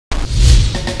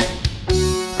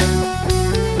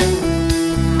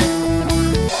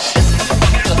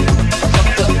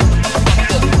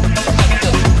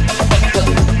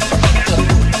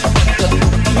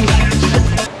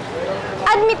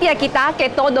que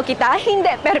todo kita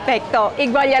hindi perfecto.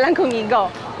 Igual ya lang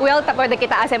conmigo. Well, ta pwede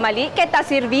kita hace mali, que ta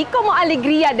sirvi como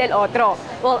alegría del otro.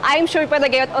 Well, I'm sure pwede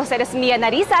gayot ustedes mía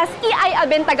na risas y ay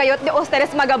abenta gayot de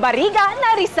ustedes magabariga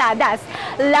na risadas.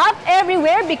 Laugh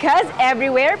everywhere because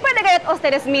everywhere pwede gayot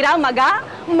ustedes mira maga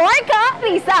marca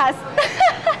risas.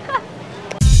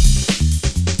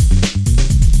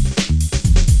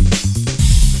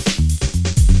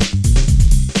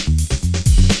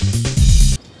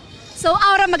 So,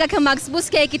 ahora magakamags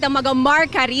busque kita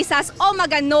magamarka risas o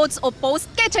maga notes o post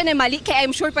que tiene mali que I'm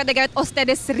sure pwede gayot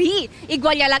ustedes ri.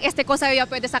 Igual ya lang este cosa yo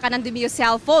pwede sa kanan dumi yung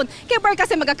cellphone. Kaya par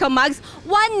kasi magakamags,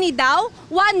 one ni daw,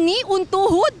 one ni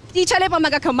untuhod. Di chale pa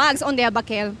magakamags, onde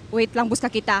bakel. Wait lang,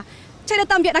 buska kita. Chale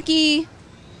tambia naki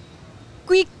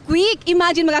quick.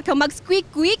 Imagine magakamags, quick.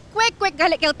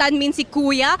 Galikeltan min si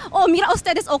kuya. O mira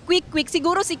ustedes o quick.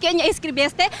 Siguro si Kenya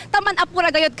escribeste, taman apura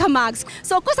gayot kamags.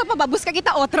 So, kusa pa babuska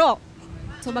kita otro.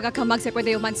 So magkakamag se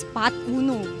pwede yung spot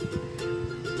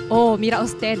 1. Oh, mira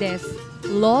ustedes.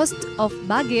 Lost of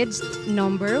baggage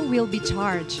number will be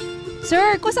charged.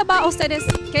 Sir, kusa ba ustedes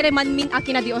kere man min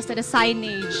akina di ustedes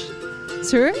signage?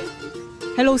 Sir?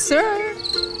 Hello, sir?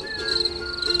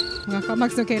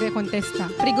 Magkakamag so kere contesta.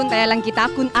 Preguntaya lang kita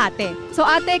kun ate. So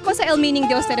ate, kusa el meaning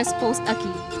di ustedes post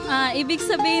aki? Ibig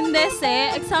sabihin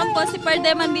dese, example, si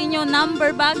perde man din yung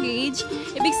number baggage,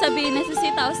 ibig sabihin,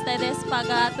 necesita ustedes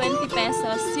paga 20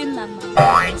 pesos, yun lang.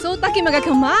 So, taki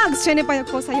magakamags, siya pa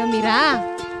ko sa'yo, mira.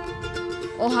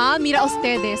 Oha, mira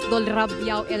ustedes, dol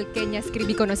rabiao el Kenya,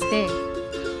 escribí con usted.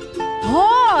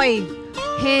 Hoy!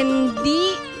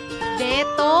 Hindi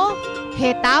deto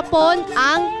hetapon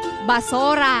ang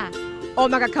basura. O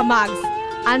magakamags,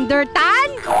 undertan?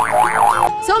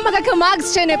 So,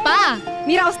 magakamags, siya pa.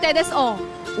 Mira ustedes,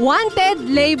 wanted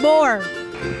labor.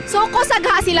 So,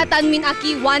 kusagha sila tanmin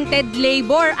aki wanted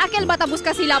labor. Akel batabus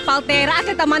ka sila paltera,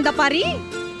 akel tamanda pari.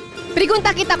 Pregunta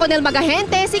kita con el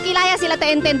magahente, si kilaya sila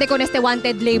ta-entende con este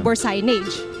wanted labor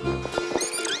signage.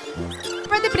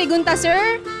 Pwede pregunta,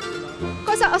 sir?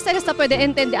 Kosa ustedes ta pwede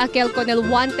entende akel con el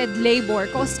wanted labor?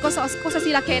 Kosa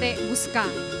sila kere busca?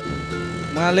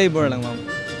 Mga labor lang, ma'am.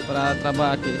 Para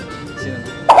trabaho aki.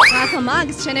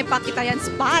 Kamags, siya na pakita yan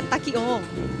spot, taki o.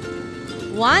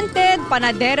 Wanted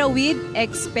panadero with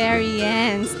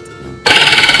experience.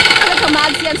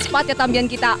 Kamags yan spot, katambian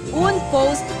kita. Un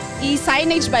post,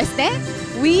 i-signage ba este?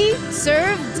 We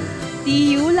served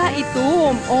tiyula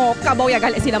itum. O, kabaw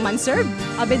yagal sila man serve.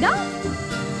 Abe daw?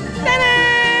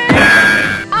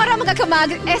 Ahora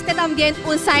magkakamag, este también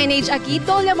un signage aquí.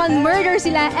 Tolya man murder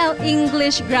sila el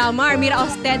English grammar. Mira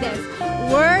ustedes.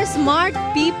 Where smart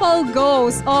people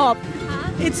goes up.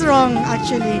 It's wrong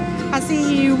actually.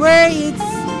 Kasi where it's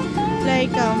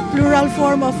like plural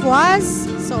form of was,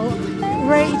 so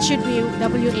where it should be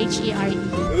W-H-E-R-E.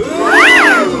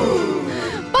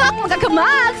 Pak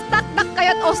magkakamags, tak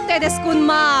kayat ustedes kun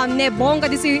ma'am,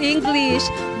 nebongga di sa English.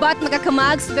 But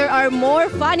magkakamags, there are more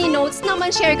funny notes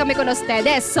naman share kami con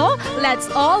ustedes. So,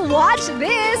 let's all watch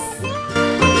this!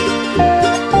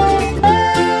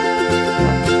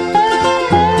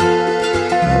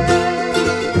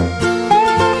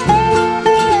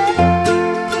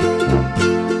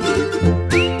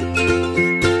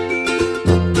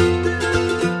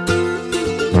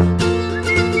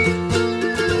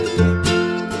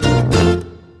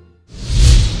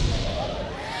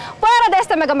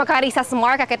 Makarisa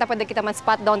marka kita pwede kita man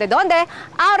spot donde.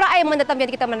 Ahora ay manda también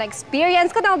kita man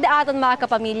experience kanal de aton mga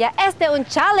kapamilya. Este un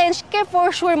challenge que for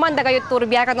sure manda kayo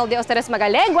turbia kanal de ustedes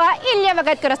magalengua ilya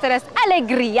magad ko ustedes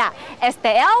alegría.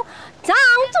 Este el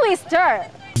tongue twister.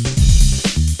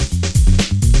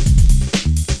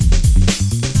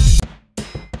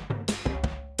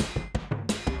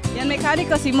 Yan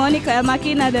mecánico si Mónica, el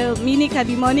máquina de Mínica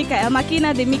de Mónica, el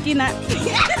máquina de Mikina.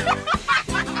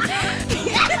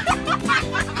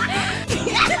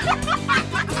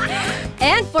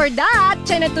 And for that,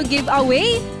 China to give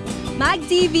away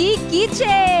MAGTV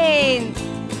Kitchen.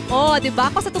 Oh, di ba?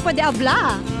 Kasi ito pwede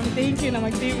abla. Thank you na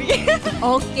MAGTV.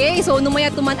 Okay, so numaya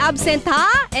tuman absent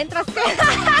ha? Entras ka.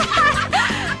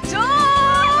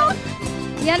 Joke!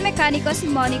 Yan mecánico si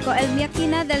Mónico, el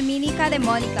máquina del Mínica de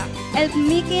Mónica. El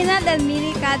máquina del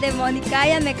Mínica de Mónica,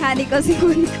 yan mecánico si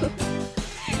Mónico.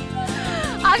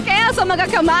 Okay, so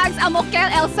magkakamags, amokel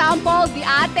el sample di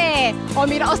ate. O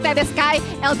mira ustedes kay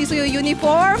el di suyo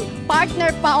uniform, partner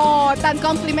pa o, tan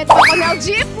compliment pa ko ng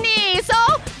jeepney. So,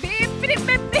 beep.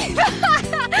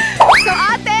 So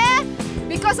ate,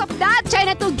 because of that,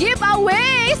 China to give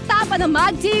away stapa na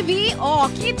MAGTV o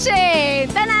kitchen.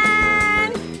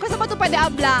 Tanan! Kasi ba ito pwede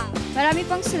abla? Marami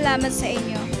pong salamat sa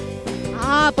inyo.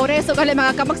 Por eso gali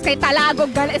mga kamags kay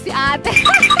talagog gali si ate.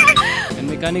 El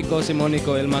mecánico si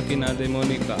Mónico, el máquina de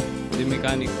Mónica. Di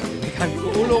mecánico.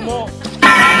 Ulo mo!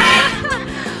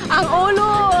 Ang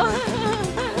ulo!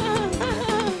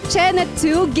 Channel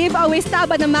 2, giveaways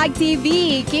taba ng MAGTV,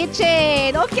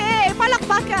 kitchen. Okay,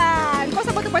 palakpakan. Kung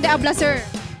saan po ito pwede abla, sir?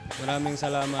 Maraming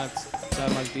salamat sa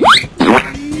MAGTV.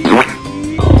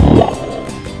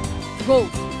 Go!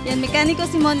 Yan, mekaniko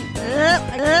si Mon...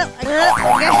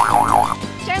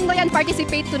 Channel yan,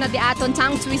 participate to na The Aton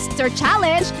Tongue Twister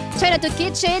Challenge. Channel 2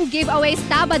 Kitchen, giveaways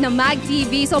taba ng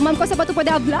MAGTV. So, ma'am, kung saan po ito pwede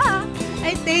abla?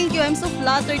 Ay, thank you. I'm so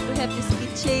flattered to have this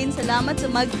kitchen. Salamat sa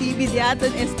MAGTV De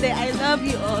Aton Este. I love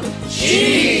you all.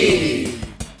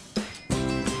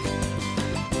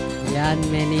 Yan,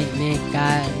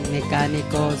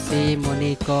 mecánico si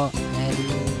Mónico,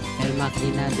 el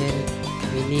máquina del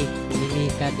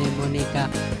Minica de Mónica,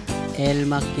 el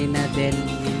máquina del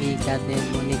Minica de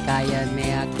Mónica, yan,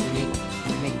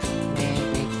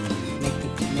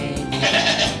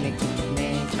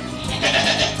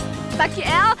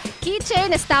 Takiel, kitchen,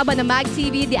 estaba na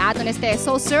MAGTV De Aton Este.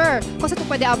 So, sir, kung saan ito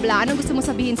pwede abla, anong gusto mo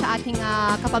sabihin sa ating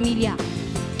kapamilya?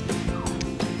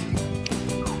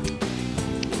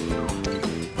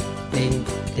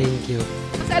 Thank you.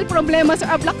 Sa el problema, sir,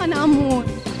 abla ka na mo.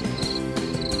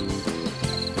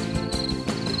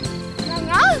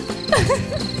 Nga?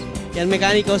 El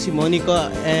mecánico si Mónico,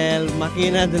 el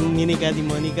máquina del Minica de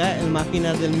Mónica, el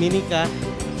máquina del Minica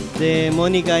de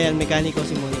Mónica y el mecánico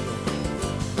si Mónico.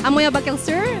 Amoy na ba,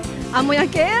 sir? Amoy na,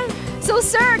 Kel? So,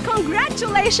 sir,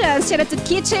 congratulations! Siya na to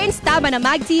kitchen, estaba na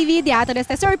MAGTV De Aton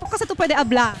Este. Sir, kung saan ito pwede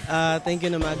abla? Thank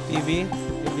you na MAGTV.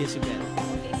 You'll be super.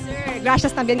 Okay, sir. Gracias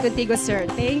también contigo, sir.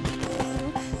 Thank you.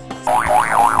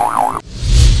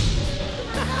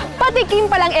 Patikim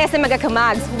pa lang ese mga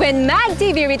kamags. When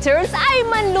MAGTV returns, ay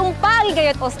manlumpagi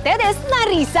gayot ustedes na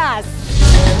risas.